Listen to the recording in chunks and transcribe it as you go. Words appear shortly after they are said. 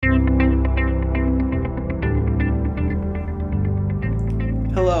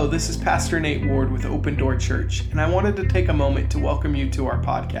Hello, this is Pastor Nate Ward with Open Door Church, and I wanted to take a moment to welcome you to our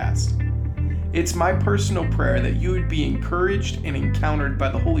podcast. It's my personal prayer that you would be encouraged and encountered by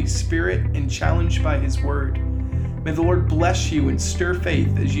the Holy Spirit and challenged by His Word. May the Lord bless you and stir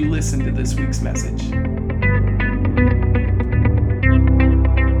faith as you listen to this week's message.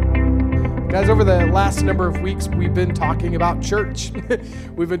 Guys, over the last number of weeks, we've been talking about church.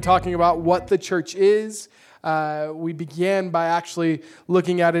 We've been talking about what the church is. We began by actually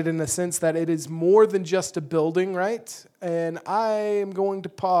looking at it in the sense that it is more than just a building, right? And I am going to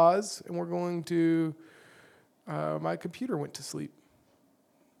pause, and we're going to... my computer went to sleep.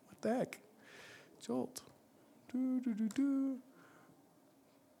 What the heck? Jolt.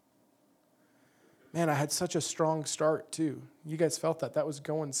 Man, I had such a strong start, too. You guys felt that. That was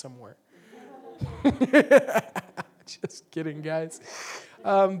going somewhere. Just kidding, guys.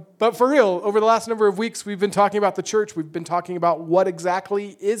 But for real, over the last number of weeks, we've been talking about the church. We've been talking about what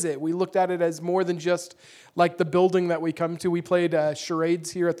exactly is it. We looked at it as more than just like the building that we come to. We played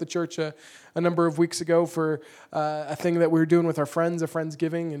charades here at the church a number of weeks ago for a thing that we were doing with our friends, a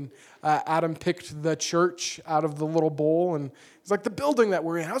Friendsgiving, and Adam picked the church out of the little bowl, and it's like the building that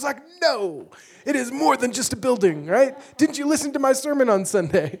we're in. I was like, no, it is more than just a building, right? Didn't you listen to my sermon on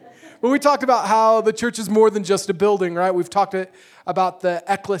Sunday? But we talked about how the church is more than just a building, right? We've talked about the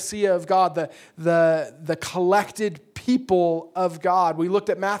ecclesia of God, the collected people of God. We looked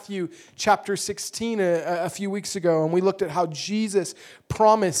at Matthew chapter 16 a few weeks ago, and we looked at how Jesus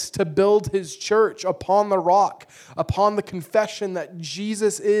promised to build his church upon the rock, upon the confession that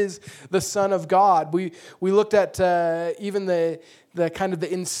Jesus is the Son of God. We looked at even the kind of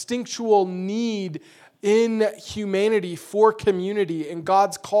the instinctual need in humanity for community and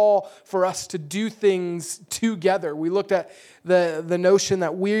God's call for us to do things together. We looked at the notion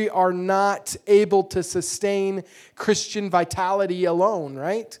that we are not able to sustain Christian vitality alone,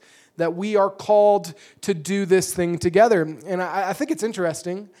 right? That we are called to do this thing together. And I think it's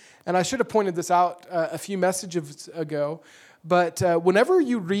interesting, and I should have pointed this out a few messages ago, but whenever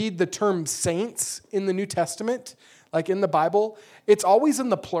you read the term saints in the New Testament, like in the Bible, it's always in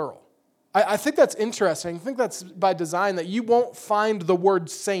the plural. I think that's interesting. I think that's by design, that you won't find the word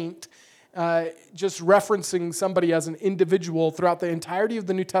saint just referencing somebody as an individual throughout the entirety of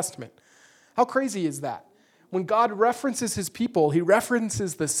the New Testament. How crazy is that? When God references his people, he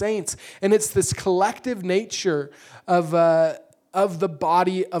references the saints, and it's this collective nature of the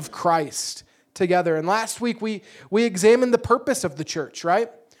body of Christ together. And last week, we examined the purpose of the church,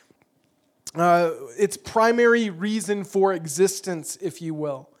 right? Its primary reason for existence, if you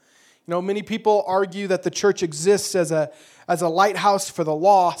will. You know, many people argue that the church exists as a lighthouse for the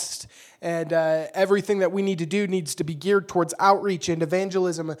lost, and everything that we need to do needs to be geared towards outreach and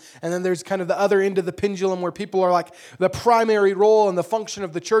evangelism. And then there's kind of the other end of the pendulum where people are like, the primary role and the function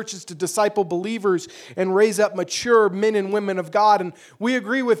of the church is to disciple believers and raise up mature men and women of God. And we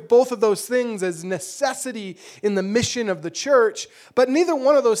agree with both of those things as necessity in the mission of the church, but neither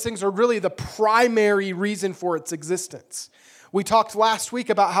one of those things are really the primary reason for its existence. We talked last week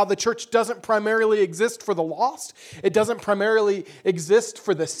about how the church doesn't primarily exist for the lost. It doesn't primarily exist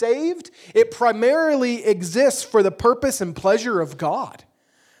for the saved. It primarily exists for the purpose and pleasure of God,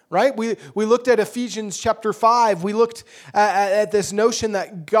 right? We looked at Ephesians chapter 5. We looked at this notion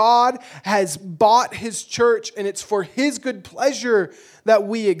that God has bought his church, and it's for his good pleasure that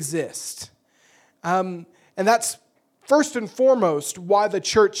we exist. And that's first and foremost, why the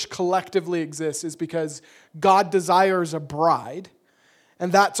church collectively exists is because God desires a bride, and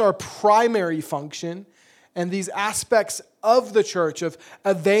that's our primary function. And these aspects of the church, of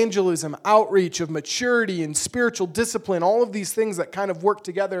evangelism, outreach, of maturity, and spiritual discipline, all of these things that kind of work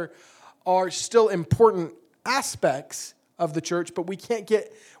together are still important aspects of the church, but we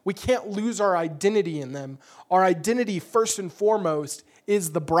can't lose our identity in them. Our identity, first and foremost,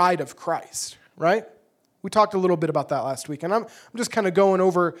 is the bride of Christ, right? We talked a little bit about that last week, and I'm just kind of going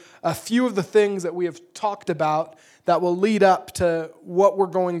over a few of the things that we have talked about that will lead up to what we're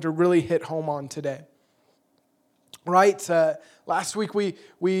going to really hit home on today. Right? Last week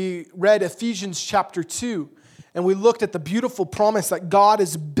we read Ephesians chapter 2, and we looked at the beautiful promise that God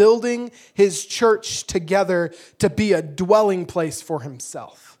is building his church together to be a dwelling place for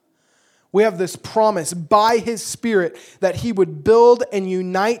himself. We have this promise by his Spirit that he would build and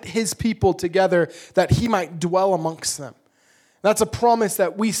unite his people together that he might dwell amongst them. That's a promise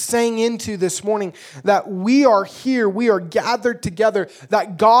that we sang into this morning, that we are here, we are gathered together,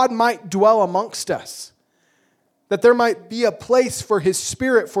 that God might dwell amongst us, that there might be a place for his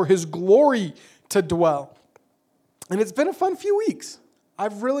Spirit, for his glory to dwell. And it's been a fun few weeks.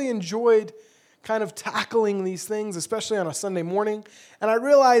 I've really enjoyed kind of tackling these things, especially on a Sunday morning. And I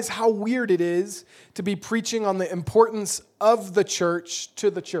realize how weird it is to be preaching on the importance of the church to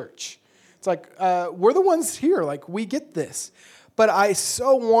the church. It's like, we're the ones here. Like, we get this. But I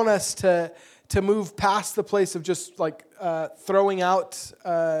so want us to move past the place of just like throwing out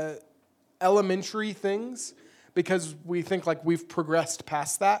elementary things because we think like we've progressed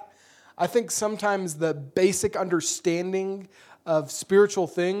past that. I think sometimes the basic understanding of spiritual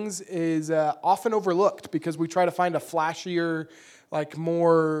things is often overlooked because we try to find a flashier, like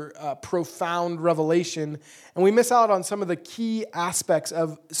more profound revelation, and we miss out on some of the key aspects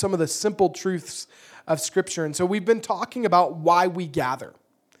of some of the simple truths of Scripture. And so we've been talking about why we gather.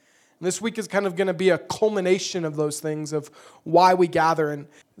 And this week is kind of going to be a culmination of those things, of why we gather. And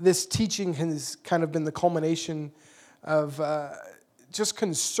this teaching has kind of been the culmination of just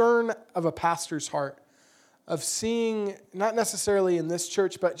concern of a pastor's heart, of seeing, not necessarily in this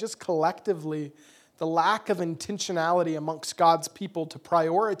church, but just collectively, the lack of intentionality amongst God's people to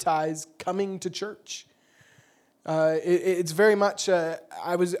prioritize coming to church. It's very much,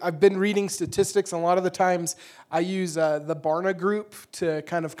 I've been reading statistics, and a lot of the times I use the Barna Group to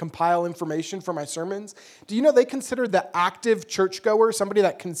kind of compile information for my sermons. Do you know they consider the active churchgoer somebody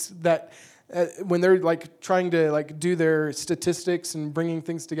that when they're like trying to like do their statistics and bringing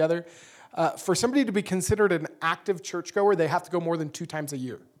things together, for somebody to be considered an active churchgoer, they have to go more than 2 times a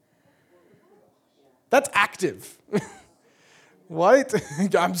year. That's active. What?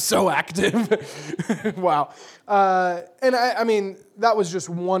 I'm so active. Wow. And I mean, that was just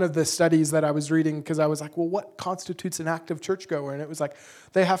one of the studies that I was reading because I was like, well, what constitutes an active churchgoer? And it was like,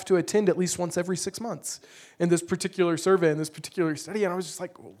 they have to attend at least once every 6 months in this particular survey, in this particular study. And I was just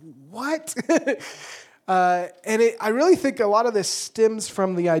like, what? I really think a lot of this stems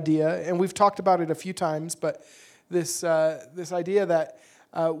from the idea, and we've talked about it a few times, but this idea that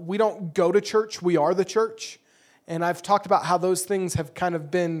we don't go to church, we are the church. And I've talked about how those things have kind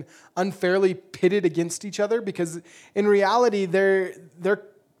of been unfairly pitted against each other because in reality, they're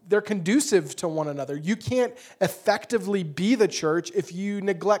conducive to one another. You can't effectively be the church if you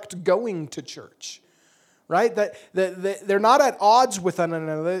neglect going to church, right? That they're not at odds with one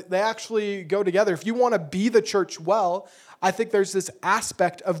another. They actually go together. If you want to be the church well, I think there's this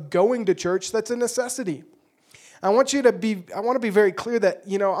aspect of going to church that's a necessity. I want to be very clear that,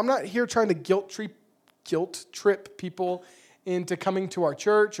 I'm not here trying to guilt trip people into coming to our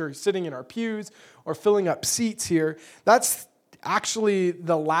church or sitting in our pews or filling up seats here. That's actually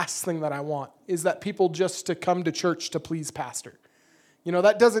the last thing that I want, is that people just to come to church to please pastor.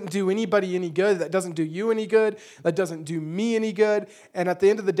 That doesn't do anybody any good. That doesn't do you any good. That doesn't do me any good. And at the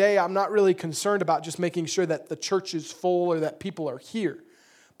end of the day, I'm not really concerned about just making sure that the church is full or that people are here.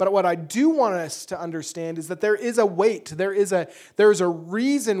 But what I do want us to understand is that there is a weight. There is a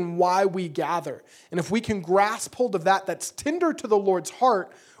reason why we gather. And if we can grasp hold of that, that's tender to the Lord's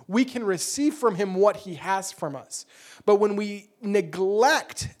heart, we can receive from Him what He has from us. But when we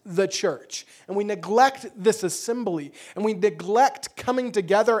neglect the church, and we neglect this assembly, and we neglect coming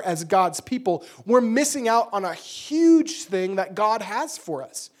together as God's people, we're missing out on a huge thing that God has for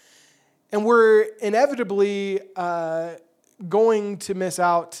us. And we're inevitably going to miss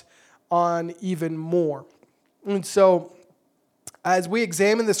out on even more. And so, as we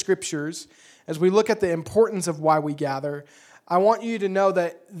examine the Scriptures, as we look at the importance of why we gather, I want you to know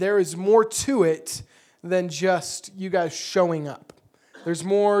that there is more to it than just you guys showing up. There's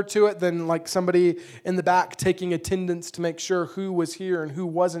more to it than like somebody in the back taking attendance to make sure who was here and who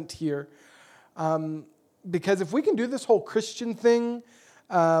wasn't here. Because if we can do this whole Christian thing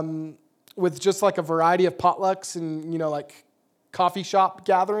with just like a variety of potlucks and, like coffee shop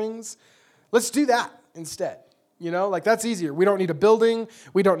gatherings, let's do that instead. That's easier. We don't need a building.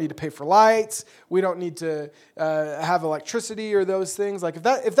 We don't need to pay for lights. We don't need to have electricity or those things. Like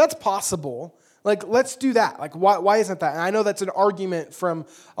if that's possible, like let's do that. Like why isn't that? And I know that's an argument from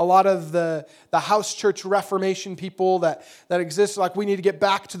a lot of the house church Reformation people that exist. Like we need to get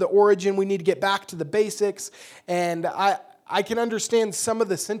back to the origin. We need to get back to the basics. And I can understand some of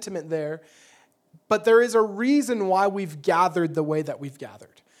the sentiment there. But there is a reason why we've gathered the way that we've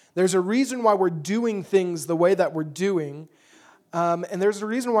gathered. There's a reason why we're doing things the way that we're doing. And there's a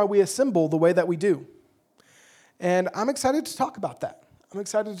reason why we assemble the way that we do. And I'm excited to talk about that. I'm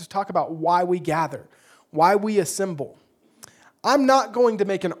excited to talk about why we gather, why we assemble. I'm not going to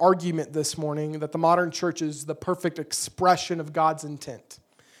make an argument this morning that the modern church is the perfect expression of God's intent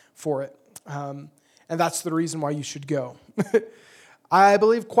for it. And that's the reason why you should go. I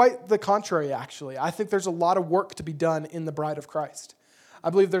believe quite the contrary, actually. I think there's a lot of work to be done in the bride of Christ. I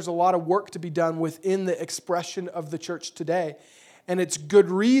believe there's a lot of work to be done within the expression of the church today. and it's good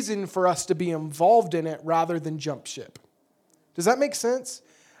reason for us to be involved in it rather than jump ship. Does that make sense?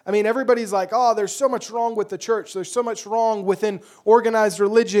 I mean, everybody's like, oh, there's so much wrong with the church. There's so much wrong within organized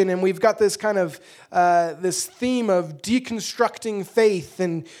religion. And we've got this kind of, this theme of deconstructing faith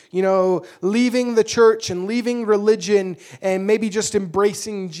and, leaving the church and leaving religion and maybe just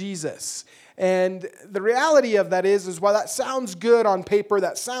embracing Jesus. And the reality of that is while that sounds good on paper,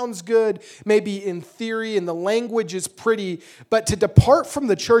 that sounds good maybe in theory, and the language is pretty, but to depart from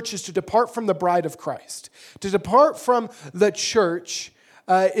the church is to depart from the bride of Christ. To depart from the church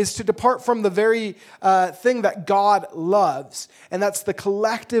is to depart from the very thing that God loves, and that's the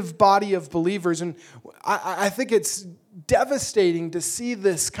collective body of believers. And I think it's devastating to see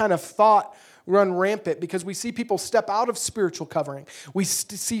this kind of thought run rampant because we see people step out of spiritual covering. We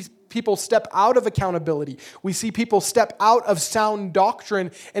see people step out of accountability. We see people step out of sound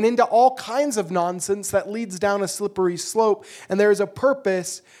doctrine and into all kinds of nonsense that leads down a slippery slope. And there is a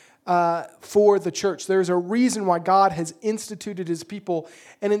purpose for the church. There's a reason why God has instituted his people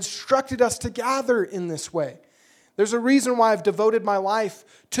and instructed us to gather in this way. There's a reason why I've devoted my life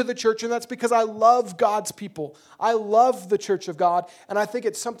to the church, and that's because I love God's people. I love the church of God, and I think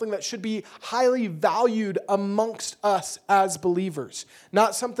it's something that should be highly valued amongst us as believers.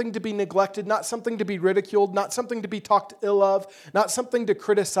 Not something to be neglected, not something to be ridiculed, not something to be talked ill of, not something to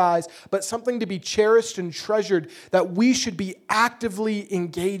criticize, but something to be cherished and treasured that we should be actively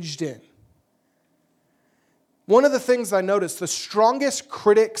engaged in. One of the things I noticed, the strongest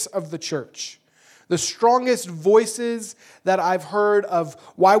critics of the church, the strongest voices that I've heard of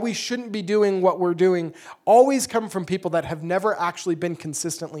why we shouldn't be doing what we're doing always come from people that have never actually been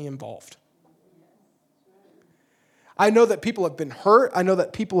consistently involved. I know that people have been hurt. I know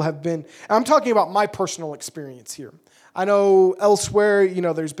that people have been, I'm talking about my personal experience here. I know elsewhere,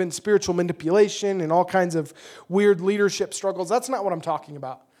 there's been spiritual manipulation and all kinds of weird leadership struggles. That's not what I'm talking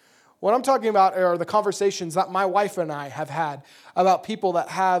about. What I'm talking about are the conversations that my wife and I have had about people that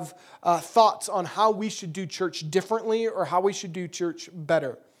have thoughts on how we should do church differently or how we should do church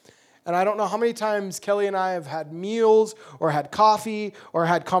better. And I don't know how many times Kelly and I have had meals or had coffee or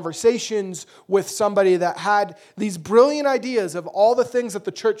had conversations with somebody that had these brilliant ideas of all the things that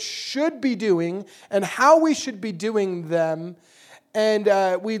the church should be doing and how we should be doing them.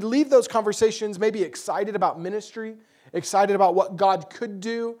 And we'd leave those conversations maybe excited about ministry, excited about what God could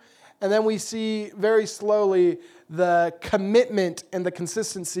do. And then we see very slowly the commitment and the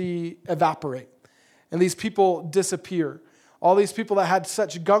consistency evaporate. And these people disappear. All these people that had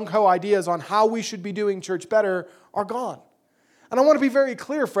such gung-ho ideas on how we should be doing church better are gone. And I want to be very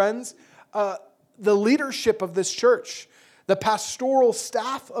clear, friends. The leadership of this church, the pastoral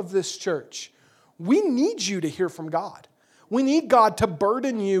staff of this church, we need you to hear from God. We need God to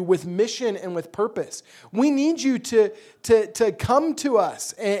burden you with mission and with purpose. We need you to come to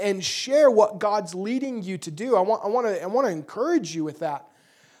us and share what God's leading you to do. I want to encourage you with that.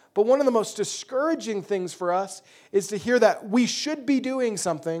 But one of the most discouraging things for us is to hear that we should be doing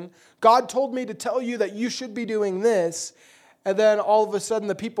something. God told me to tell you that you should be doing this. And then all of a sudden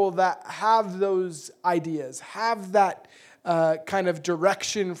the people that have those ideas, have that kind of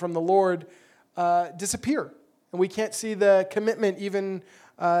direction from the Lord disappear. And we can't see the commitment even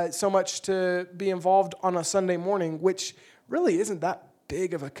so much to be involved on a Sunday morning, which really isn't that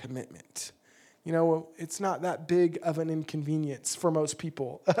big of a commitment. It's not that big of an inconvenience for most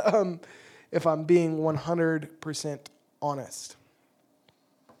people, if I'm being 100% honest.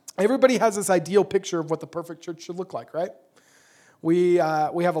 Everybody has this ideal picture of what the perfect church should look like, right? We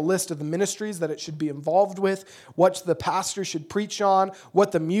have a list of the ministries that it should be involved with, what the pastor should preach on,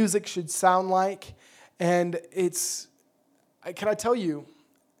 what the music should sound like. And can I tell you,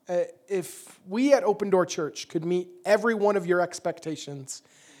 if we at Open Door Church could meet every one of your expectations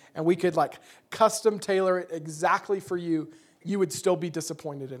and we could custom tailor it exactly for you, you would still be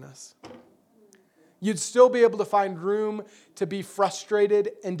disappointed in us. You'd still be able to find room to be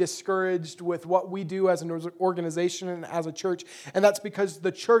frustrated and discouraged with what we do as an organization and as a church. And that's because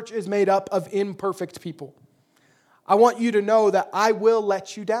the church is made up of imperfect people. I want you to know that I will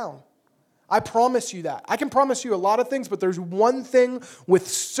let you down. I promise you that. I can promise you a lot of things, but there's one thing with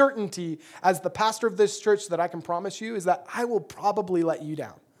certainty as the pastor of this church that I can promise you is that I will probably let you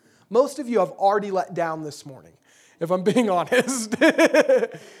down. Most of you have already let down this morning, if I'm being honest.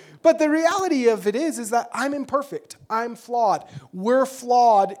 But the reality of it is that I'm imperfect. I'm flawed. We're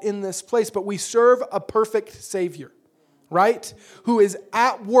flawed in this place, but we serve a perfect Savior, right? Who is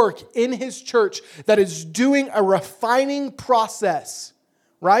at work in his church that is doing a refining process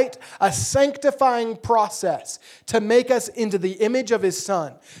right? A sanctifying process to make us into the image of his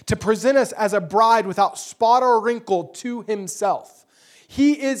Son, to present us as a bride without spot or wrinkle to himself.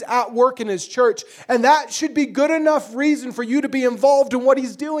 He is at work in his church, and that should be good enough reason for you to be involved in what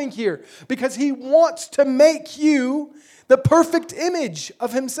he's doing here, because he wants to make you the perfect image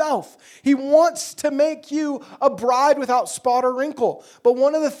of himself. He wants to make you a bride without spot or wrinkle. But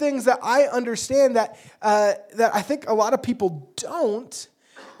one of the things that I understand that I think a lot of people don't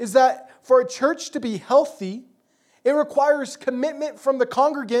is that for a church to be healthy, it requires commitment from the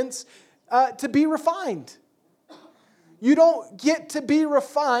congregants to be refined. You don't get to be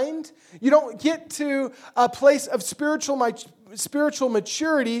refined. You don't get to a place of spiritual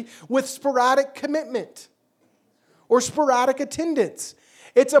maturity with sporadic commitment or sporadic attendance.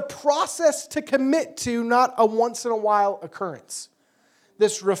 It's a process to commit to, not a once-in-a-while occurrence.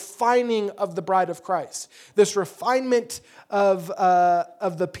 This refining of the bride of Christ, this refinement of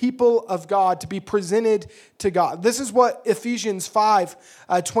the people of God to be presented to God. This is what Ephesians 5,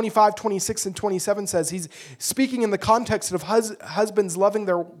 25, 26, and 27 says. He's speaking in the context of husbands loving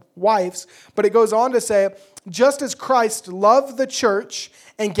their wives, but it goes on to say, just as Christ loved the church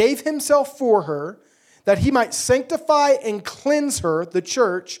and gave himself for her, that he might sanctify and cleanse her, the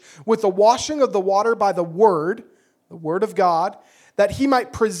church, with the washing of the water by the word of God, that he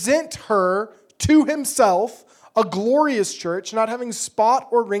might present her to himself, a glorious church, not having spot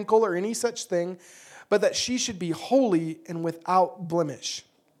or wrinkle or any such thing, but that she should be holy and without blemish.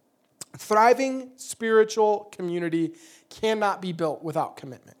 Thriving spiritual community cannot be built without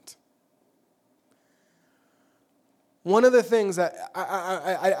commitment. One of the things that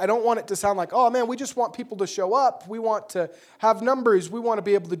I don't want it to sound like, oh man, we just want people to show up. We want to have numbers. We want to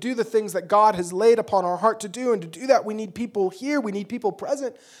be able to do the things that God has laid upon our heart to do. And to do that, we need people here. We need people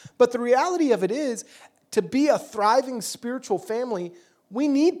present. But the reality of it is, to be a thriving spiritual family, we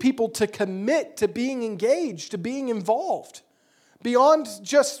need people to commit to being engaged, to being involved, beyond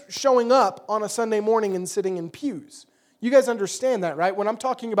just showing up on a Sunday morning and sitting in pews. You guys understand that, right? When I'm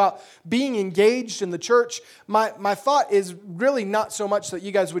talking about being engaged in the church, my thought is really not so much that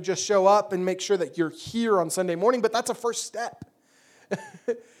you guys would just show up and make sure that you're here on Sunday morning, but that's a first step.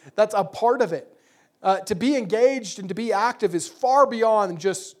 That's a part of it. To be engaged and to be active is far beyond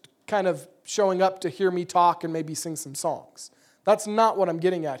just kind of showing up to hear me talk and maybe sing some songs. That's not what I'm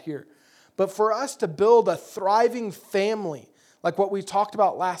getting at here. But for us to build a thriving family, like what we talked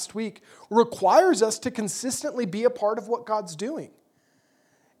about last week, requires us to consistently be a part of what God's doing.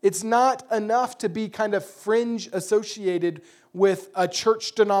 It's not enough to be kind of fringe associated with a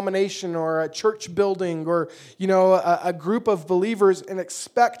church denomination or a church building or, a group of believers and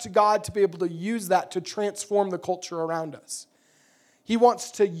expect God to be able to use that to transform the culture around us. He wants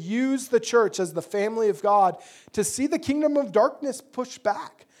to use the church as the family of God to see the kingdom of darkness pushed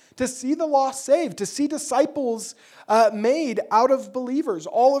back, to see the lost saved, to see disciples made out of believers.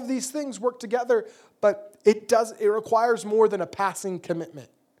 All of these things work together, but it requires more than a passing commitment.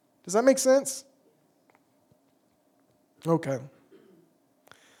 Does that make sense? Okay.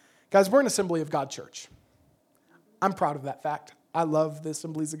 Guys, we're an Assembly of God church. I'm proud of that fact. I love the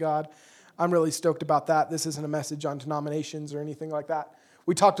Assemblies of God. I'm really stoked about that. This isn't a message on denominations or anything like that.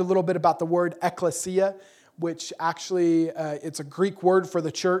 We talked a little bit about the word ecclesia, which actually, it's a Greek word for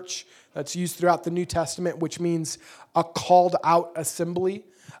the church that's used throughout the New Testament, which means a called out assembly,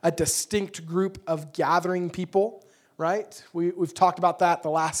 a distinct group of gathering people, right? We've talked about that the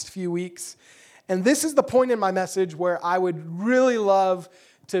last few weeks. And this is the point in my message where I would really love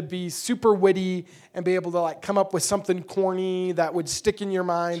to be super witty and be able to come up with something corny that would stick in your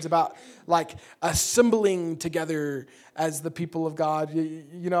minds about assembling together as the people of God.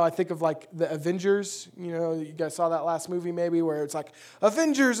 I think of the Avengers. You guys saw that last movie maybe where it's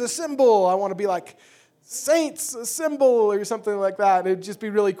Avengers assemble. I want to be Saints assemble or something like that. It'd just be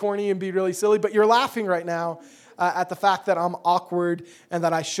really corny and be really silly. But you're laughing right now at the fact that I'm awkward and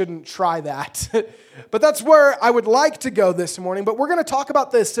that I shouldn't try that. But that's where I would like to go this morning. But we're going to talk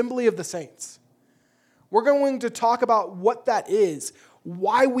about the assembly of the saints. We're going to talk about what that is,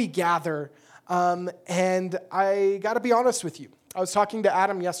 why we gather. And I got to be honest with you. I was talking to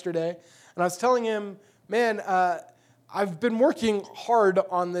Adam yesterday, and I was telling him, man, I've been working hard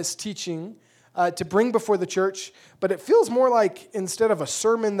on this teaching to bring before the church, but it feels more like instead of a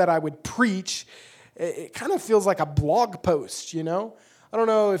sermon that I would preach, it kind of feels like a blog post, I don't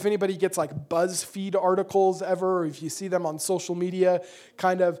know if anybody gets like BuzzFeed articles ever, or if you see them on social media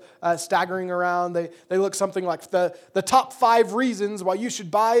kind of staggering around. They look something like the top 5 reasons why you should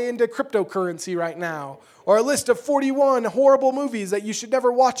buy into cryptocurrency right now, or a list of 41 horrible movies that you should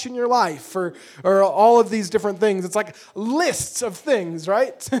never watch in your life, or all of these different things. It's like lists of things,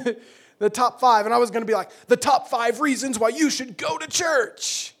 right? The top 5. And I was going to be like, the top 5 reasons why you should go to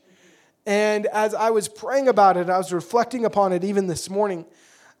church. And as I was praying about it, I was reflecting upon it even this morning,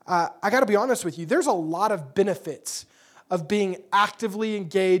 I got to be honest with you, there's a lot of benefits of being actively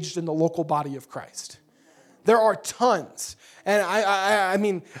engaged in the local body of Christ. There are tons. And I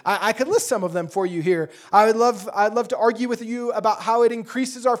mean, I could list some of them for you here. I'd love to argue with you about how it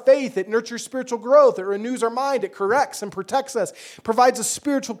increases our faith, it nurtures spiritual growth, it renews our mind, it corrects and protects us, provides a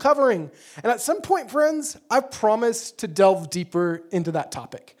spiritual covering. And at some point, friends, I promise to delve deeper into that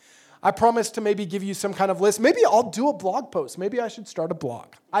topic. I promise to maybe give you some kind of list. Maybe I'll do a blog post. Maybe I should start a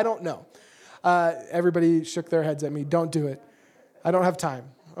blog. I don't know. Everybody shook their heads at me. Don't do it. I don't have time.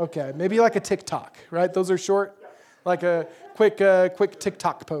 Okay, maybe like a TikTok, right? Those are short, like a quick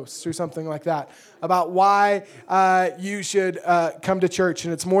TikTok post or something like that about why you should come to church.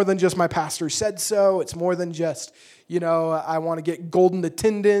 And it's more than just my pastor said so. It's more than just, I want to get golden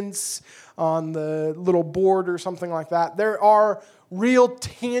attendance on the little board or something like that. There are real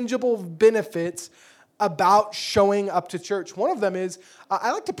tangible benefits about showing up to church. One of them is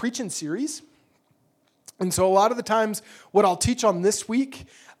I like to preach in series. And so a lot of the times what I'll teach on this week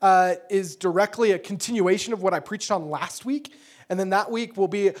is directly a continuation of what I preached on last week. And then that week will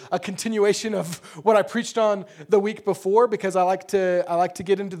be a continuation of what I preached on the week before, because I like to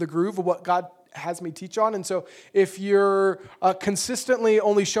get into the groove of what God has me teach on. And so if you're consistently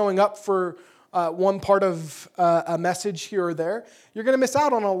only showing up for one part of a message here or there, you're going to miss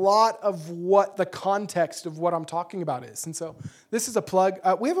out on a lot of what the context of what I'm talking about is. And so this is a plug.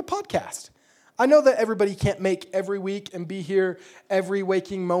 We have a podcast. I know that everybody can't make every week and be here every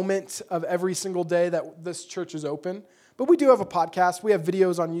waking moment of every single day that this church is open, but we do have a podcast. We have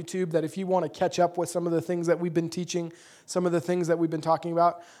videos on YouTube that if you want to catch up with some of the things that we've been teaching, some of the things that we've been talking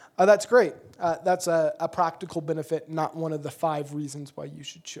about, that's great. That's a practical benefit, not one of the 5 reasons why you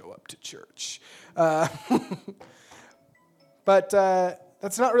should show up to church. But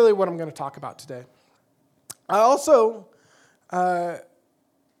that's not really what I'm going to talk about today. I also,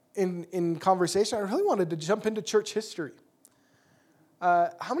 in conversation, I really wanted to jump into church history.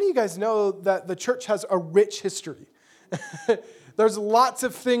 How many of you guys know that the church has a rich history? There's lots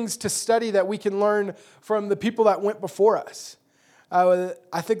of things to study that we can learn from the people that went before us.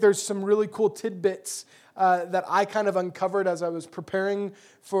 I think there's some really cool tidbits that I kind of uncovered as I was preparing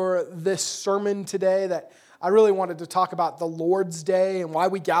for this sermon today, that I really wanted to talk about the Lord's Day and why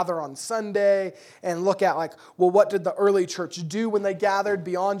we gather on Sunday, and look at what did the early church do when they gathered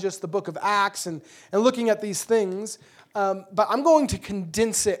beyond just the book of Acts, and looking at these things. But I'm going to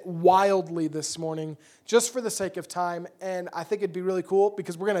condense it wildly this morning just for the sake of time, and I think it'd be really cool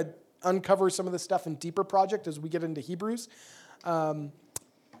because we're going to uncover some of this stuff in Deeper Project as we get into Hebrews.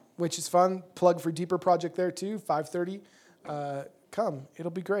 Which is fun. Plug for Deeper Project there too, 5:30. Come,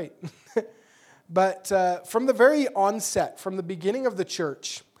 it'll be great. But from the very onset, from the beginning of the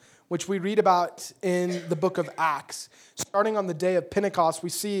church, which we read about in the book of Acts, starting on the day of Pentecost, we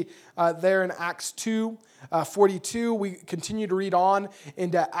see there in Acts 2:42, we continue to read on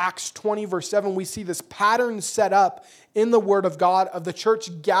into Acts 20, verse 7, we see this pattern set up in the Word of God of the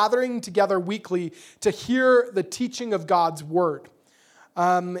church gathering together weekly to hear the teaching of God's Word.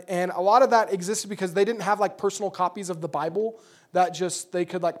 And a lot of that existed because they didn't have personal copies of the Bible that just they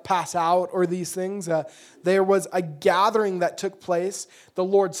could pass out or these things. There was a gathering that took place. The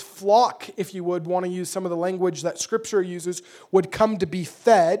Lord's flock, if you would want to use some of the language that Scripture uses, would come to be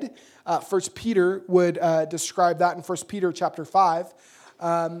fed. 1 Peter would describe that in 1 Peter chapter 5.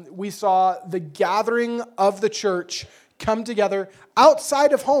 We saw the gathering of the church come together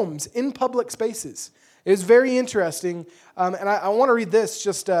outside of homes, in public spaces. It was very interesting. And I want to read this.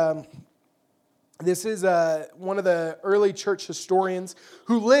 This is one of the early church historians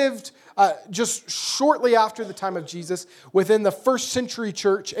who lived just shortly after the time of Jesus within the first century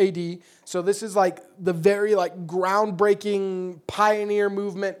church AD. So this is the very groundbreaking pioneer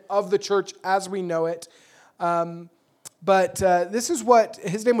movement of the church as we know it. But this is what,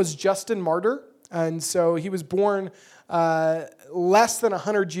 his name was Justin Martyr. And so he was born less than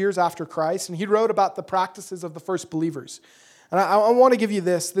 100 years after Christ, and he wrote about the practices of the first believers. And I want to give you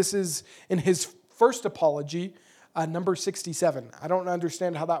this. This is in his first apology, number 67. I don't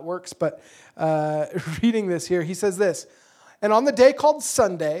understand how that works, but reading this here, he says this: "And on the day called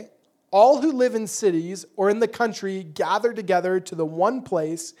Sunday, All who live in cities or in the country gather together to the one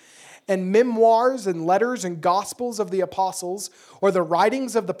place, and memoirs and letters and gospels of the apostles or the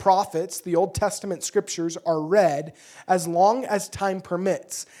writings of the prophets, the Old Testament scriptures, are read as long as time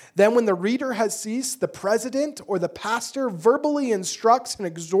permits. Then when the reader has ceased, the president or the pastor verbally instructs and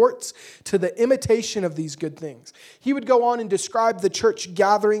exhorts to the imitation of these good things. He would go on and describe the church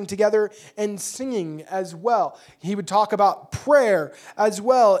gathering together and singing as well. He would talk about prayer as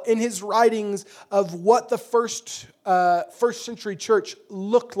well in his writings of what the first century church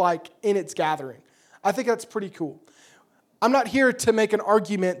looked like in its gathering. I think that's pretty cool. I'm not here to make an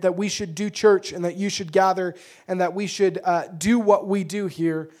argument that we should do church and that you should gather and that we should do what we do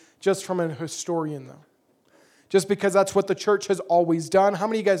here just from a historian, though. Just because that's what the church has always done. How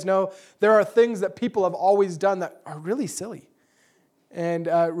many of you guys know there are things that people have always done that are really silly and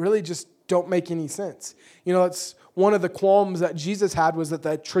really just don't make any sense? You know, it's one of the qualms that Jesus had, was that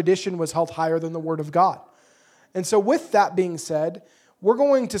the tradition was held higher than the Word of God. And so with that being said, we're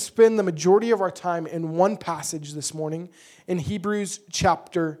going to spend the majority of our time in one passage this morning in Hebrews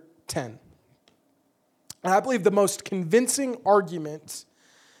chapter 10. And I believe the most convincing argument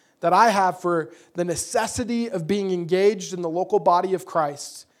that I have for the necessity of being engaged in the local body of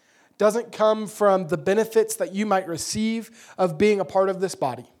Christ doesn't come from the benefits that you might receive of being a part of this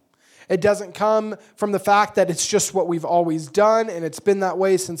body. It doesn't come from the fact that it's just what we've always done and it's been that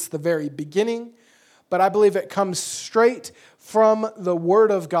way since the very beginning. But I believe it comes straight from the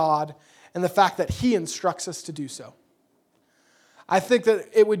Word of God and the fact that He instructs us to do so. I think that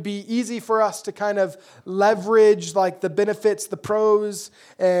it would be easy for us to kind of leverage like the benefits, the pros,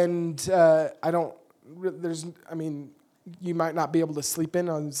 and you might not be able to sleep in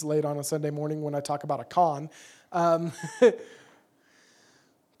on this late on a Sunday morning when I talk about a con. But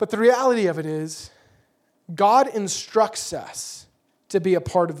the reality of it is, God instructs us to be a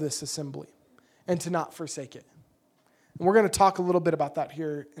part of this assembly and to not forsake it. And we're going to talk a little bit about that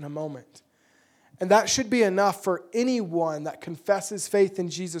here in a moment. And that should be enough for anyone that confesses faith in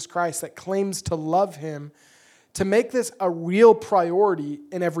Jesus Christ, that claims to love Him, to make this a real priority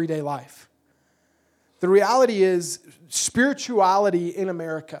in everyday life. The reality is, spirituality in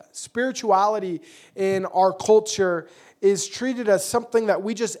America, spirituality in our culture is treated as something that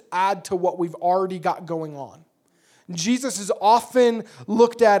we just add to what we've already got going on. Jesus is often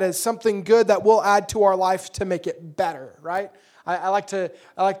looked at as something good that we'll add to our life to make it better, right? I like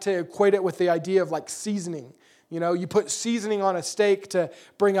to equate it with the idea of like seasoning. You know, you put seasoning on a steak to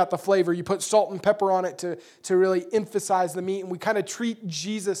bring out the flavor. You put salt and pepper on it to really emphasize the meat. And we kind of treat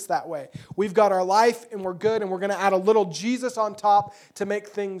Jesus that way. We've got our life and we're good, and we're going to add a little Jesus on top to make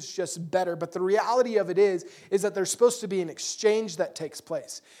things just better. But the reality of it is that there's supposed to be an exchange that takes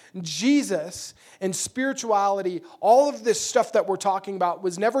place. Jesus and spirituality, all of this stuff that we're talking about,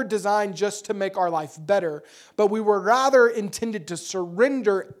 was never designed just to make our life better, but we were rather intended to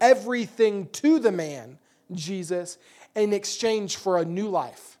surrender everything to the man, Jesus, in exchange for a new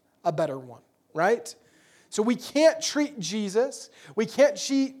life, a better one, right? So we can't treat Jesus, we can't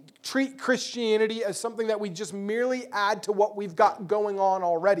treat Christianity as something that we just merely add to what we've got going on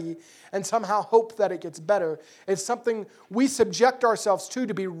already and somehow hope that it gets better. It's something we subject ourselves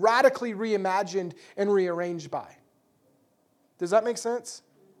to be radically reimagined and rearranged by. Does that make sense?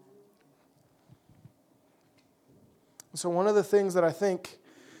 So one of the things that I think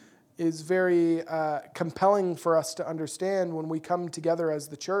is very compelling for us to understand when we come together as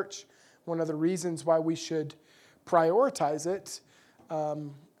the church, one of the reasons why we should prioritize it,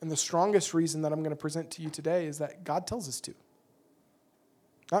 and the strongest reason that I'm going to present to you today, is that God tells us to.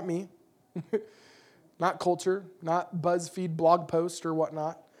 Not me, not culture, not BuzzFeed blog post or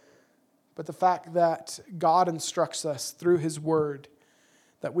whatnot, but the fact that God instructs us through His Word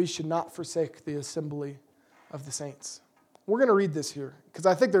that we should not forsake the assembly of the saints. We're going to read this here because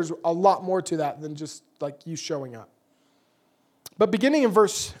I think there's a lot more to that than just like you showing up. But beginning in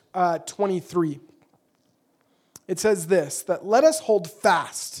verse 23, it says this, that let us hold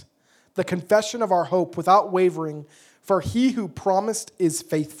fast the confession of our hope without wavering, for He who promised is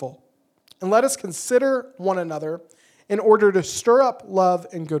faithful. And let us consider one another in order to stir up love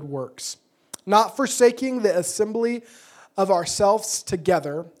and good works, not forsaking the assembly of ourselves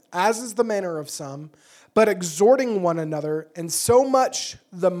together, as is the manner of some, but exhorting one another, and so much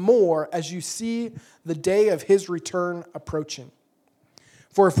the more as you see the day of His return approaching.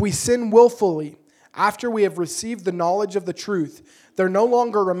 For if we sin willfully after we have received the knowledge of the truth, there no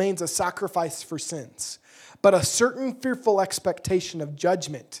longer remains a sacrifice for sins, but a certain fearful expectation of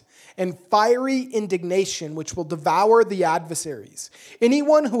judgment and fiery indignation which will devour the adversaries.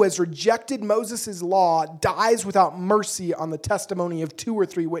 Anyone who has rejected Moses' law dies without mercy on the testimony of 2 or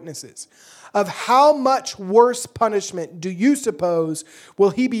 3 witnesses. Of how much worse punishment do you suppose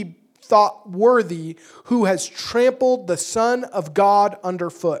will he be thought worthy who has trampled the Son of God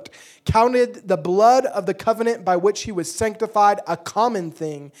underfoot, counted the blood of the covenant by which he was sanctified a common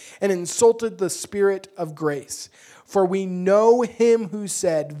thing, and insulted the Spirit of grace? For we know him who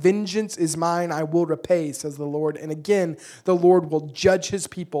said, vengeance is mine, I will repay, says the Lord. And again, the Lord will judge his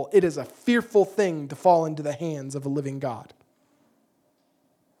people. It is a fearful thing to fall into the hands of a living God.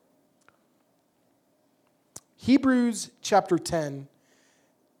 Hebrews chapter 10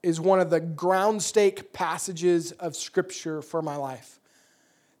 is one of the ground stake passages of Scripture for my life.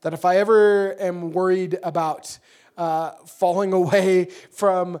 That if I ever am worried about falling away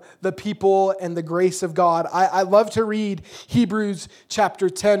from the people and the grace of God, I love to read Hebrews chapter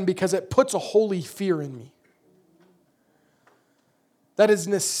 10 because it puts a holy fear in me. That is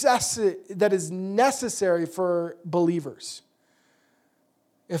necessary for believers.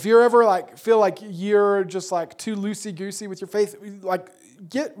 If you're ever feel like you're just too loosey-goosey with your faith,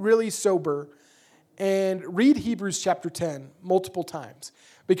 get really sober and read Hebrews chapter 10 multiple times.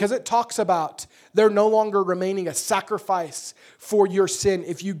 Because it talks about there no longer remaining a sacrifice for your sin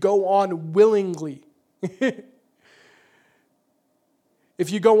if you go on willingly.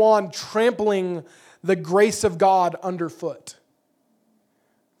 If you go on trampling the grace of God underfoot.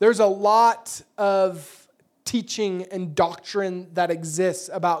 There's a lot of teaching and doctrine that exists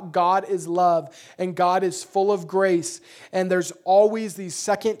about God is love and God is full of grace, and there's always these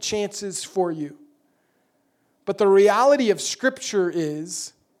second chances for you. But the reality of Scripture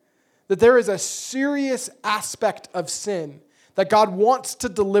is that there is a serious aspect of sin that God wants to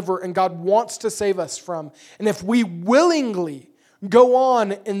deliver and God wants to save us from. And if we willingly go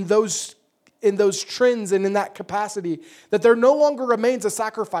on in those trends and in that capacity, that there no longer remains a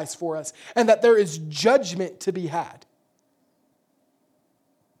sacrifice for us and that there is judgment to be had.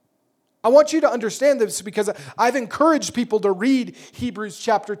 I want you to understand this because I've encouraged people to read Hebrews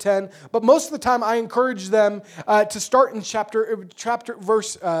chapter 10, but most of the time I encourage them to start in chapter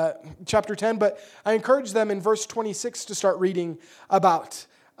 10, but I encourage them in verse 26 to start reading about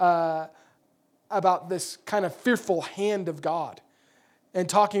this kind of fearful hand of God and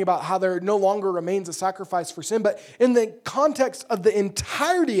talking about how there no longer remains a sacrifice for sin. But in the context of the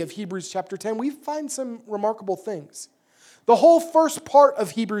entirety of Hebrews chapter 10, we find some remarkable things. The whole first part of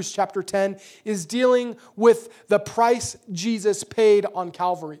Hebrews chapter 10 is dealing with the price Jesus paid on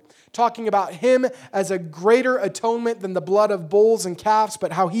Calvary, talking about him as a greater atonement than the blood of bulls and calves,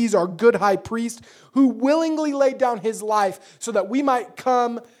 but how he's our good high priest who willingly laid down his life so that we might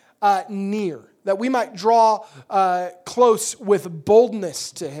come near, that we might draw close with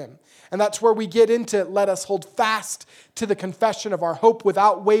boldness to him. And that's where we get into, let us hold fast to the confession of our hope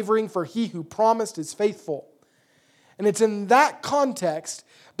without wavering, for he who promised is faithful. And it's in that context,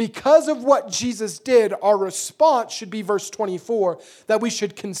 because of what Jesus did, our response should be verse 24, that we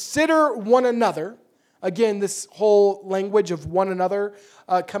should consider one another. Again, this whole language of one another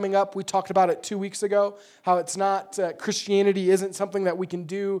coming up, we talked about it 2 weeks ago, how it's not, Christianity isn't something that we can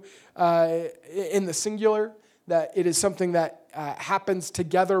do in the singular, that it is something that happens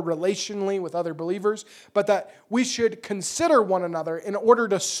together relationally with other believers, but that we should consider one another in order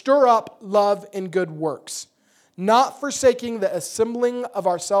to stir up love and good works, not forsaking the assembling of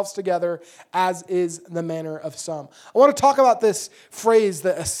ourselves together, as is the manner of some. I want to talk about this phrase,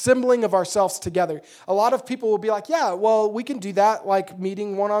 the assembling of ourselves together. A lot of people will be like, yeah, well, we can do that like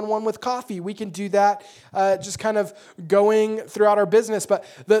meeting one-on-one with coffee. We can do that just kind of going throughout our business. But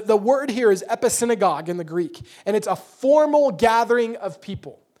the word here is episynagogue in the Greek, and it's a formal gathering of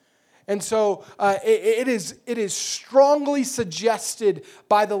people. And so it is strongly suggested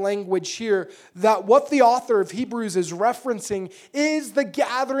by the language here that what the author of Hebrews is referencing is the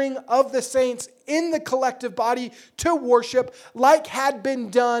gathering of the saints in the collective body to worship, like had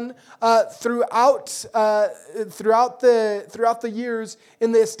been done throughout the years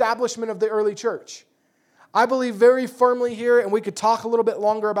in the establishment of the early church. I believe very firmly here, and we could talk a little bit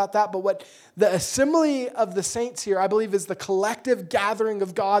longer about that, but what the assembly of the saints here, I believe, is the collective gathering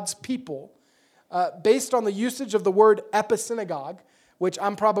of God's people based on the usage of the word episynagogue, which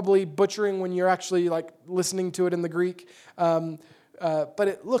I'm probably butchering when you're actually listening to it in the Greek, but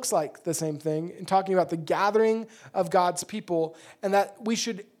it looks like the same thing, in talking about the gathering of God's people, and that we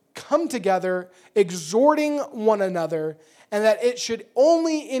should come together exhorting one another, and that it should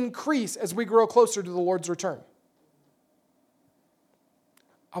only increase as we grow closer to the Lord's return.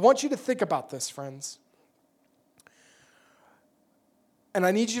 I want you to think about this, friends. And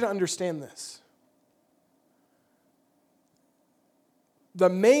I need you to understand this. The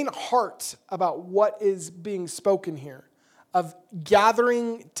main heart about what is being spoken here of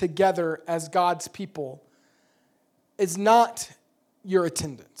gathering together as God's people is not your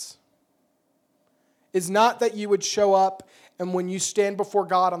attendance. Is not that you would show up and when you stand before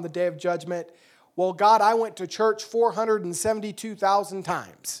God on the day of judgment, well, God, I went to church 472,000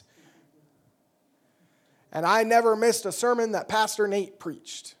 times. And I never missed a sermon that Pastor Nate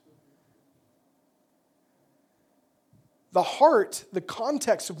preached. The heart, the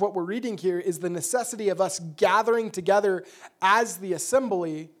context of what we're reading here is the necessity of us gathering together as the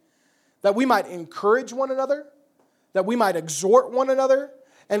assembly that we might encourage one another, that we might exhort one another,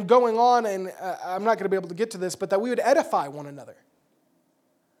 and going on, and I'm not going to be able to get to this, but that we would edify one another.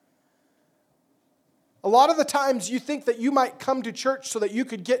 A lot of the times you think that you might come to church so that you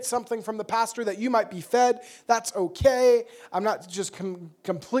could get something from the pastor, that you might be fed. That's okay. I'm not just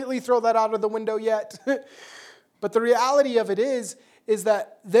completely throw that out of the window yet. But the reality of it is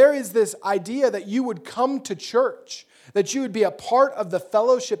that there is this idea that you would come to church, that you would be a part of the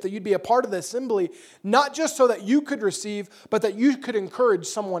fellowship, that you'd be a part of the assembly, not just so that you could receive, but that you could encourage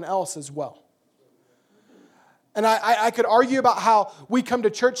someone else as well. And I could argue about how we come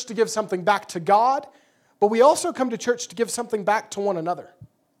to church to give something back to God, but we also come to church to give something back to one another.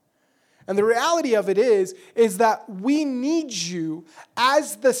 And the reality of it is that we need you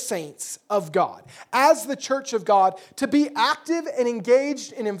as the saints of God, as the church of God, to be active and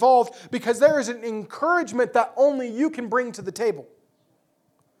engaged and involved because there is an encouragement that only you can bring to the table.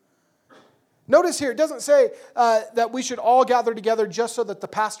 Notice here, it doesn't say that we should all gather together just so that the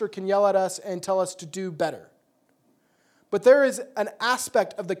pastor can yell at us and tell us to do better. But there is an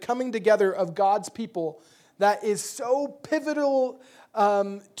aspect of the coming together of God's people that is so pivotal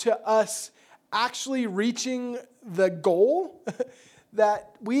to us actually reaching the goal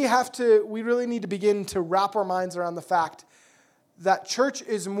that we really need to begin to wrap our minds around the fact that church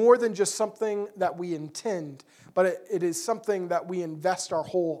is more than just something that we intend, but it is something that we invest our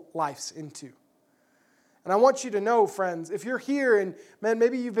whole lives into. And I want you to know, friends, if you're here and, man,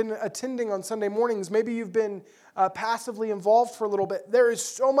 maybe you've been attending on Sunday mornings, maybe you've been passively involved for a little bit, there is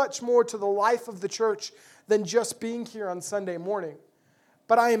so much more to the life of the church than just being here on Sunday morning.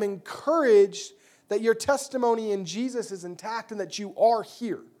 But I am encouraged that your testimony in Jesus is intact and that you are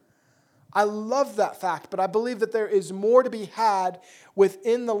here. I love that fact, but I believe that there is more to be had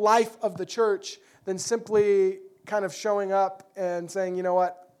within the life of the church than simply kind of showing up and saying, you know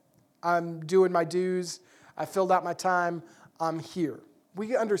what, I'm doing my dues, I filled out my time, I'm here.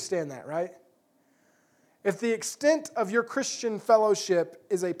 We understand that, right? If the extent of your Christian fellowship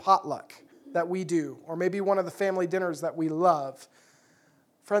is a potluck that we do, or maybe one of the family dinners that we love,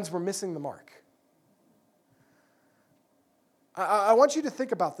 friends, we're missing the mark. I want you to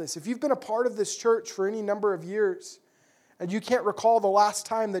think about this. If you've been a part of this church for any number of years, and you can't recall the last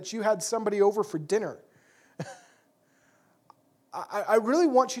time that you had somebody over for dinner, I really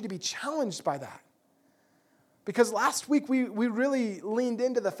want you to be challenged by that. Because last week we really leaned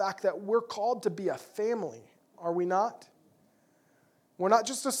into the fact that we're called to be a family, are we not? We're not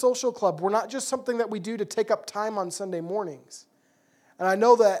just a social club. We're not just something that we do to take up time on Sunday mornings. And I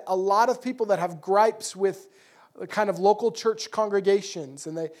know that a lot of people that have gripes with kind of local church congregations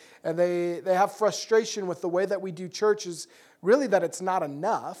and they have frustration with the way that we do church is really that it's not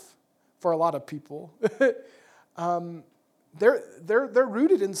enough for a lot of people. They're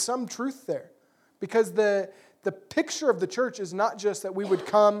rooted in some truth there. Because the picture of the church is not just that we would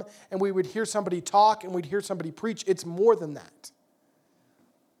come and we would hear somebody talk and we'd hear somebody preach. It's more than that.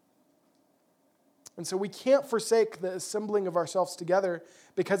 And so we can't forsake the assembling of ourselves together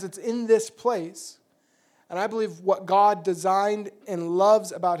because it's in this place. And I believe what God designed and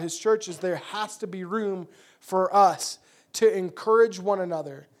loves about His church is there has to be room for us to encourage one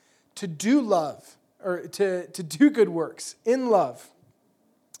another, to do love, or to do good works in love.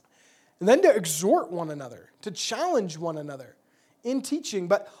 And then to exhort one another, to challenge one another in teaching.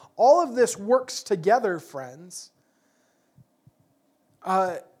 But all of this works together, friends,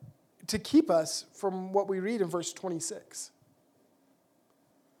 to keep us from what we read in verse 26.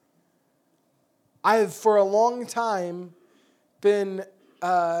 I have for a long time been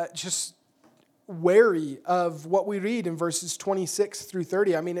just wary of what we read in verses 26 through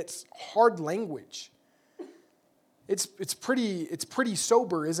 30. I mean, it's hard language. It's pretty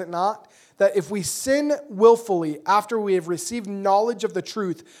sober, is it not? That if we sin willfully after we have received knowledge of the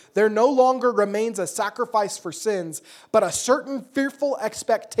truth, there no longer remains a sacrifice for sins, but a certain fearful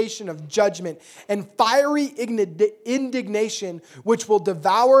expectation of judgment and fiery indignation which will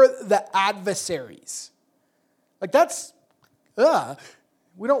devour the adversaries. Like that's,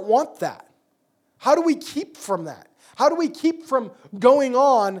 We don't want that. How do we keep from that? How do we keep from going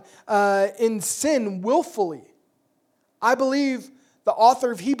on in sin willfully? I believe the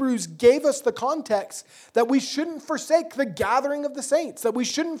author of Hebrews gave us the context that we shouldn't forsake the gathering of the saints, that we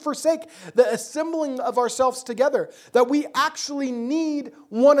shouldn't forsake the assembling of ourselves together, that we actually need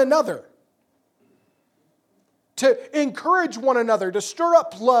one another to encourage one another, to stir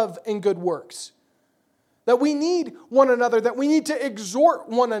up love and good works, that we need one another, that we need to exhort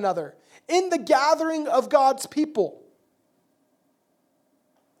one another in the gathering of God's people.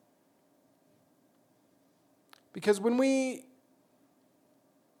 Because when we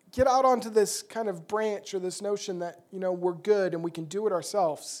get out onto this kind of branch or this notion that, we're good and we can do it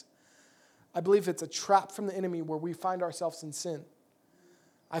ourselves, I believe it's a trap from the enemy where we find ourselves in sin.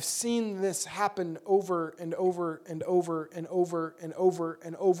 I've seen this happen over and over and over and over and over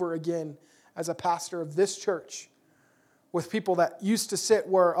and over again as a pastor of this church with people that used to sit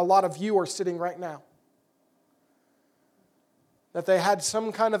where a lot of you are sitting right now. That they had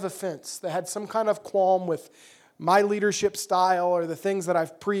some kind of offense. They had some kind of qualm with my leadership style or the things that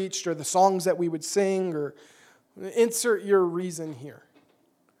I've preached or the songs that we would sing, or insert your reason here.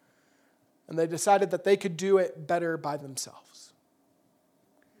 And they decided that they could do it better by themselves.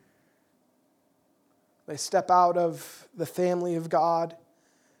 They step out of the family of God,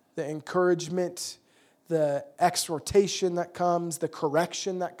 the encouragement, the exhortation that comes, the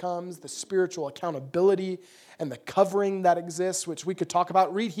correction that comes, the spiritual accountability and the covering that exists, which we could talk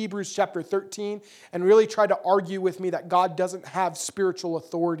about. Read Hebrews chapter 13 and really try to argue with me that God doesn't have spiritual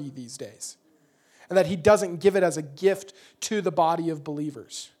authority these days and that he doesn't give it as a gift to the body of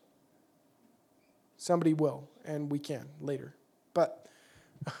believers. Somebody will, and we can later. But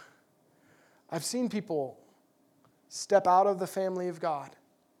I've seen people step out of the family of God,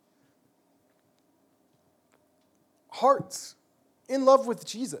 hearts in love with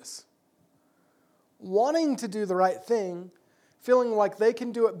Jesus, wanting to do the right thing, feeling like they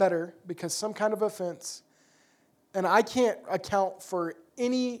can do it better because some kind of offense. And I can't account for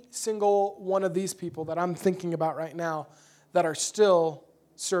any single one of these people that I'm thinking about right now that are still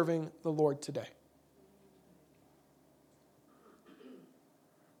serving the Lord today.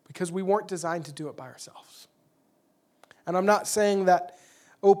 Because we weren't designed to do it by ourselves. And I'm not saying that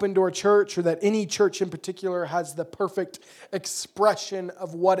Open Door Church or that any church in particular has the perfect expression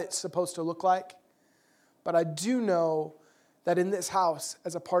of what it's supposed to look like. But I do know that in this house,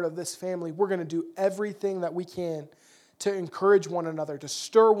 as a part of this family, we're going to do everything that we can to encourage one another, to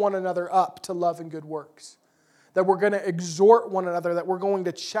stir one another up to love and good works. That we're going to exhort one another, that we're going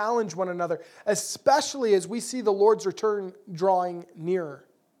to challenge one another, especially as we see the Lord's return drawing nearer.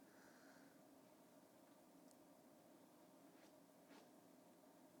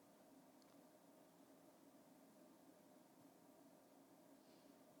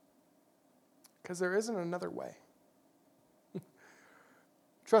 Because there isn't another way.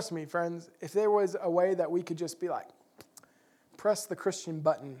 Trust me, friends, if there was a way that we could just be like, press the Christian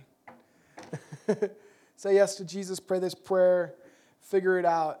button, say yes to Jesus, pray this prayer, figure it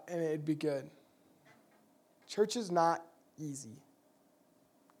out, and it'd be good. Church is not easy.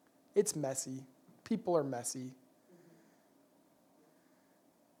 It's messy. People are messy.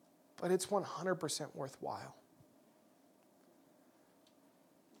 But it's 100% worthwhile.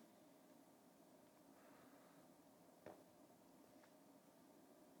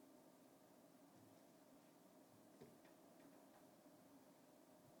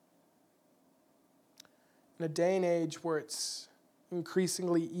 In a day and age where it's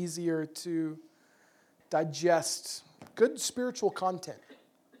increasingly easier to digest good spiritual content.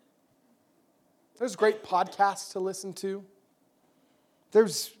 There's great podcasts to listen to.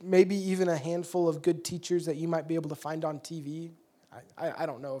 There's maybe even a handful of good teachers that you might be able to find on TV. I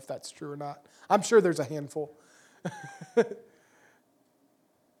don't know if that's true or not. I'm sure there's a handful.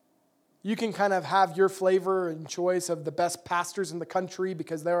 You can kind of have your flavor and choice of the best pastors in the country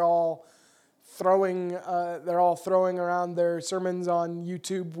because they're all throwing around their sermons on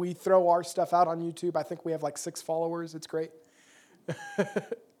YouTube. We throw our stuff out on YouTube. I think we have like 6 followers. It's great.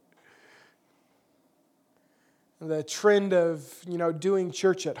 The trend of, doing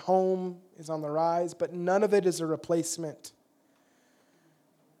church at home is on the rise, but none of it is a replacement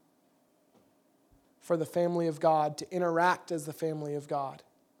for the family of God, to interact as the family of God.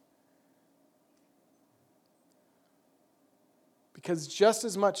 Because just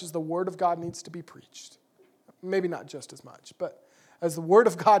as much as the Word of God needs to be preached, maybe not just as much, but as the Word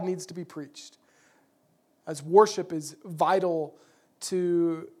of God needs to be preached, as worship is vital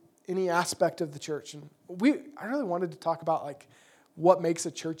to any aspect of the church. And I really wanted to talk about what makes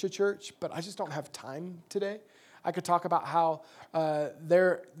a church, but I just don't have time today. I could talk about how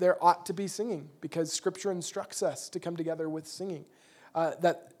there ought to be singing because Scripture instructs us to come together with singing.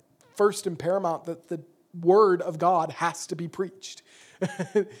 That first and paramount, that the Word of God has to be preached.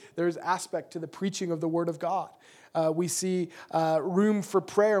 There's aspect to the preaching of the Word of God. We see room for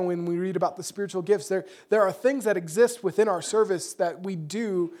prayer when we read about the spiritual gifts. There are things that exist within our service that we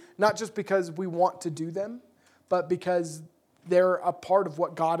do, not just because we want to do them, but because they're a part of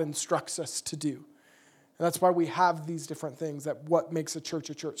what God instructs us to do. And that's why we have these different things, that what makes a church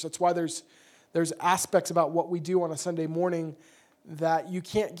a church. That's why there's aspects about what we do on a Sunday morning that you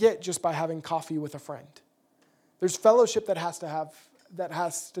can't get just by having coffee with a friend. There's fellowship that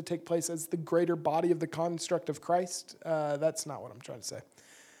has to take place as the greater body of the construct of Christ. That's not what I'm trying to say.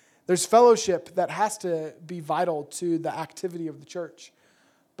 There's fellowship that has to be vital to the activity of the church.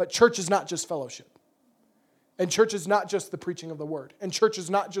 But church is not just fellowship. And church is not just the preaching of the word. And church is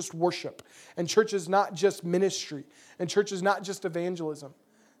not just worship. And church is not just ministry. And church is not just evangelism.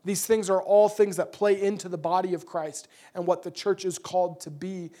 These things are all things that play into the body of Christ and what the church is called to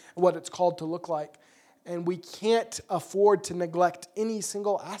be and what it's called to look like. And we can't afford to neglect any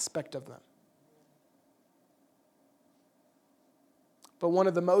single aspect of them. But one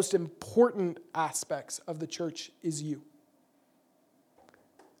of the most important aspects of the church is you.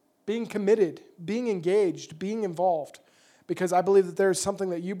 Being committed, being engaged, being involved. Because I believe that there is something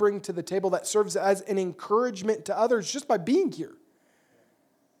that you bring to the table that serves as an encouragement to others just by being here.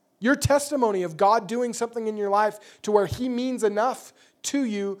 Your testimony of God doing something in your life to where He means enough to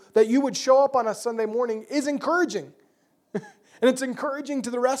you that you would show up on a Sunday morning is encouraging. And it's encouraging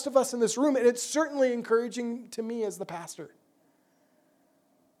to the rest of us in this room, and it's certainly encouraging to me as the pastor.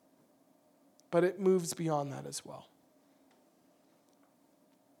 But it moves beyond that as well.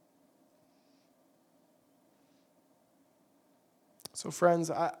 So friends,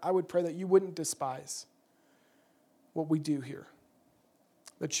 I would pray that you wouldn't despise what we do here.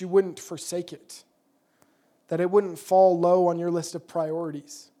 That you wouldn't forsake it. That it wouldn't fall low on your list of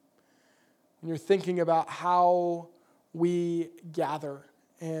priorities. When you're thinking about how we gather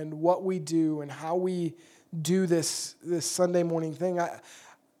and what we do and how we do this Sunday morning thing,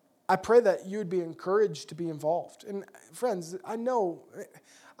 I pray that you would be encouraged to be involved. And friends, I know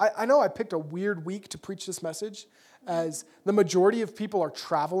I picked a weird week to preach this message, as the majority of people are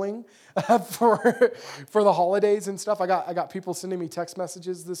traveling for the holidays and stuff. I got people sending me text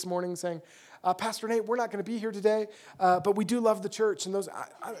messages this morning saying, Pastor Nate, we're not going to be here today, but we do love the church. And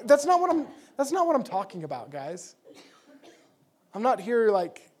that's not what I'm talking about, guys. I'm not here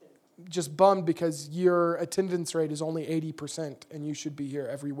just bummed because your attendance rate is only 80% and you should be here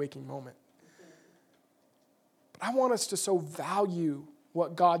every waking moment. But I want us to so value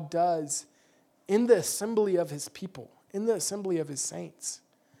what God does in the assembly of His people, in the assembly of His saints.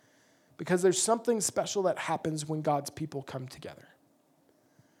 Because there's something special that happens when God's people come together.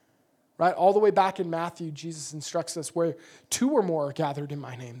 Right? All the way back in Matthew, Jesus instructs us where two or more are gathered in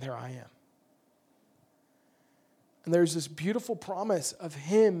my name, there I am. And there's this beautiful promise of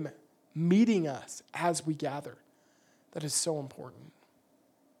Him meeting us as we gather that is so important.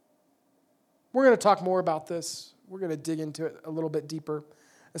 We're going to talk more about this. We're going to dig into it a little bit deeper,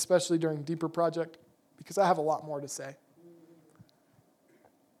 especially during Deeper Project, because I have a lot more to say.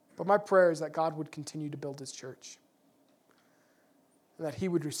 But my prayer is that God would continue to build His church and that He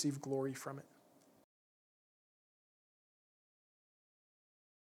would receive glory from it.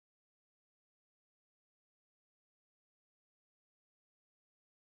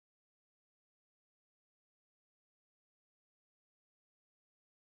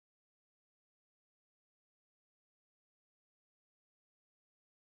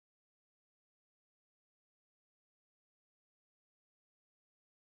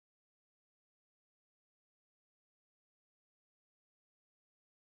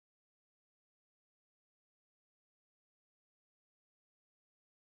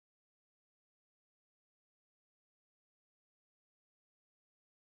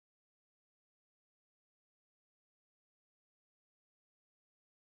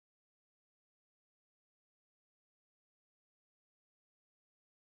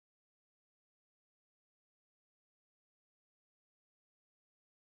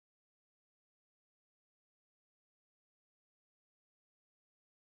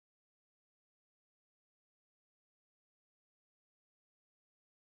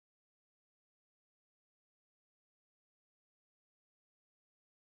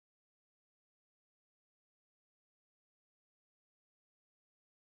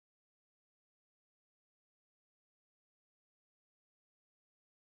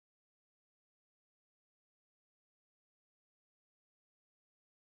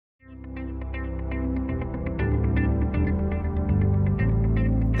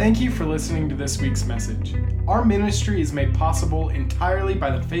 Thank you for listening to this week's message. Our ministry is made possible entirely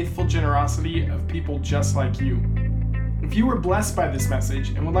by the faithful generosity of people just like you. If you were blessed by this message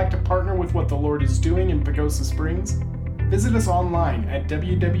and would like to partner with what the Lord is doing in Pagosa Springs, visit us online at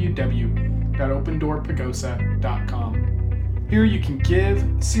www.opendoorpagosa.com. Here you can give,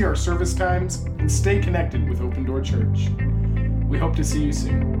 see our service times, and stay connected with Open Door Church. We hope to see you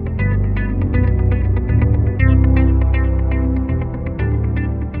soon.